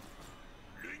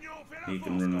 You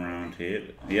can run around here.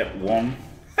 Yep, 1.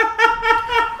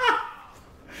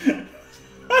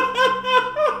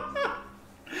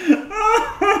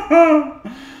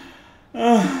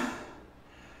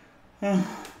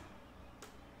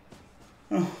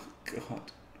 Oh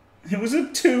god. It was a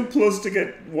 2+ to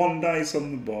get 1 dice on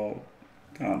the ball.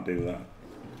 Can't do that.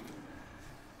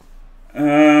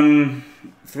 3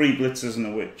 blitzers and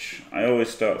a witch. I always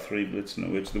start 3 blitzers and a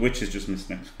witch. The witch is just missed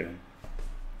next game.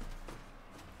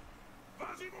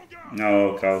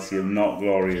 No, Calcium, not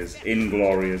glorious.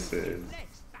 Inglorious it is.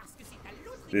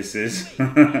 This is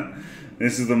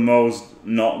this is the most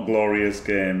not glorious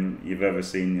game you've ever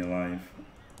seen in your life.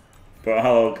 But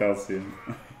hello, Calcium.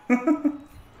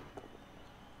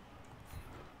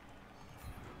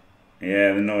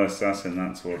 Yeah, the no assassin.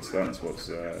 That's what's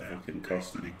fucking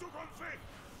cost me.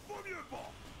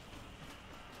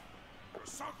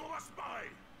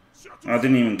 I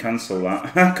didn't even cancel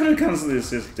that. I could have cancelled the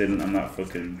assist, didn't? I'm that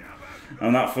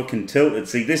fucking tilted.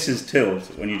 See, this is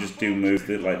tilt when you just do moves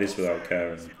like this without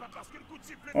caring.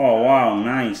 Oh wow,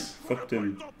 nice. Fucked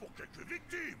him.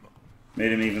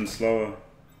 Made him even slower.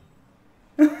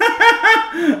 Of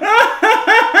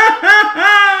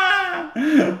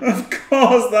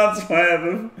course that's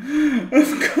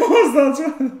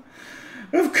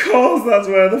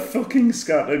where the fucking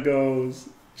scatter goes.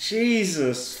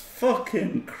 Jesus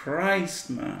fucking Christ,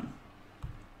 man.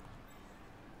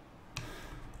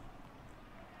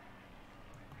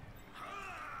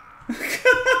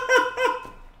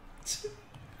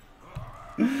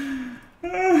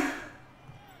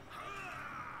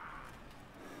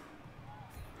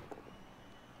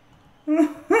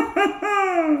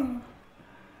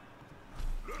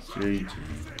 GG.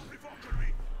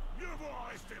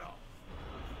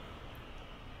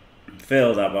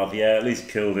 Failed that bad, yeah, at least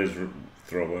killed his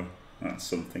thrower. That's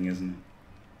something, isn't it?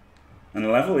 And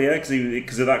a level, yeah,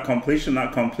 because of that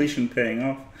completion paying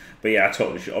off. But yeah, I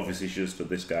totally obviously should have stood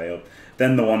this guy up.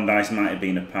 Then the 1 dice might have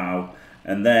been a POW,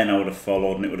 and then I would have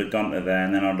followed and it would have gone to there,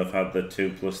 and then I would have had the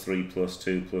 2+, 3+,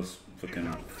 2+,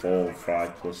 fucking 4,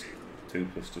 5+,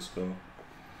 2+ to score.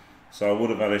 So I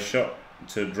would have had a shot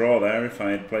to draw there if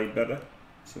I had played better.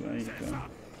 So there you go.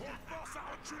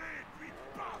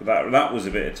 But that was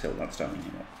a bit of tilt, that's telling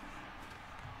you what.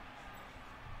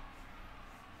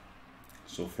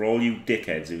 So for all you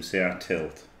dickheads who say I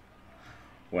tilt,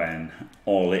 when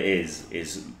all it is,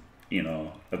 you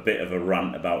know, a bit of a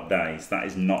rant about dice, that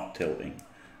is not tilting.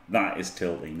 That is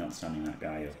tilting, not standing that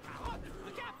guy up.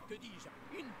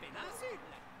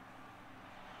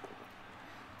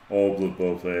 All Blood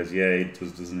Bowl players, yeah, he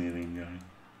does, doesn't he, the guy?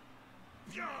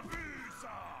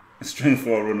 A strength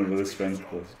 4 runner with a strength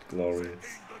plus,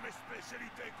 glorious.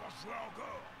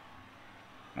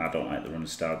 I don't like the runner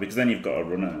style because then you've got a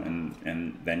runner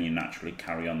and then you naturally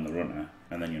carry on the runner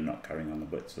and then you're not carrying on the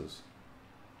blitzers.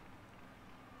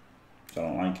 So I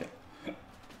don't like it.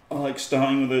 I like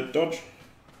starting with a dodge.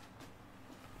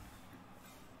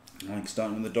 I like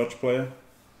starting with a dodge player.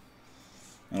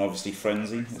 And obviously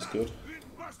Frenzy is good.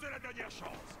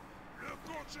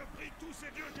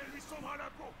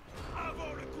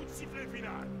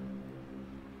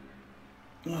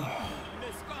 Oh,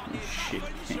 shit.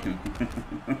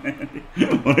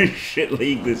 What a shit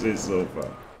league this is so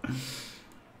far.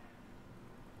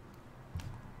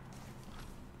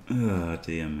 Oh,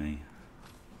 dear me.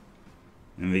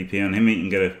 MVP on him. He can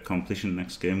get a completion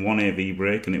next game. 1 AV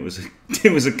break, and it was a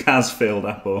Kaz failed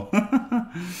apple.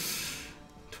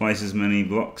 Twice as many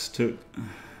blocks took,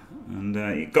 and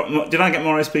he got. Did I get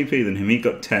more SPP than him? He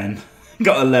got 10. He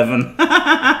got 11.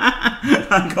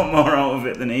 I got more out of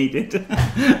it than he did,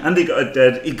 and he got a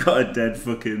dead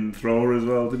fucking thrower as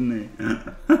well, didn't he?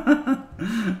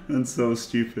 That's so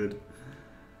stupid.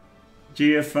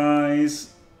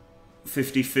 GFIs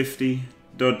 50-50.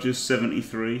 Dodgers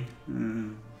 73.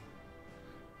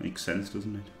 Makes sense,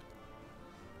 doesn't it?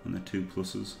 And the 2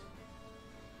 pluses.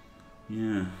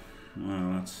 Yeah.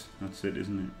 Well, that's it,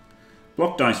 isn't it?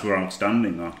 Block dice were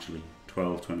outstanding, actually.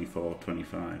 12, 24,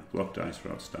 25. Block dice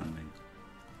were outstanding.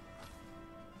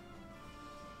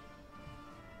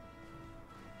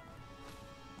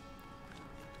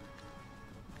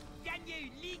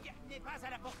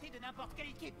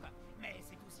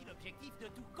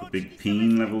 The big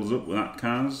Peen levels up with that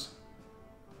Kaz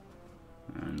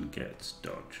and gets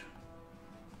dodge.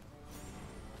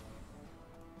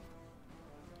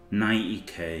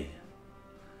 90k.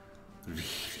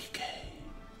 Really K.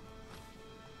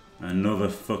 Another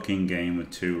fucking game with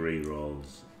 2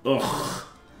 rerolls. Ugh.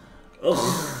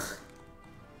 Ugh.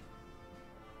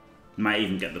 Might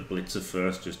even get the Blitzer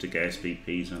first just to get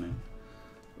SPPs on him.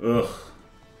 Ugh.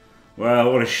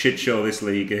 Well, what a shit show this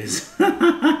league is.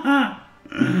 I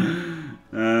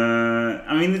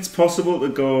mean, it's possible to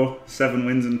go 7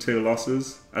 wins and 2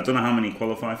 losses. I don't know how many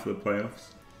qualify for the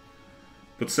playoffs.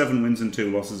 But 7 wins and 2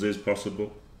 losses is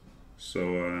possible. So,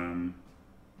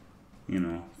 you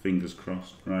know, fingers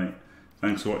crossed. Right.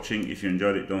 Thanks for watching. If you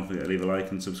enjoyed it, don't forget to leave a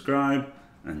like and subscribe.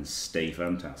 And stay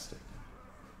fantastic.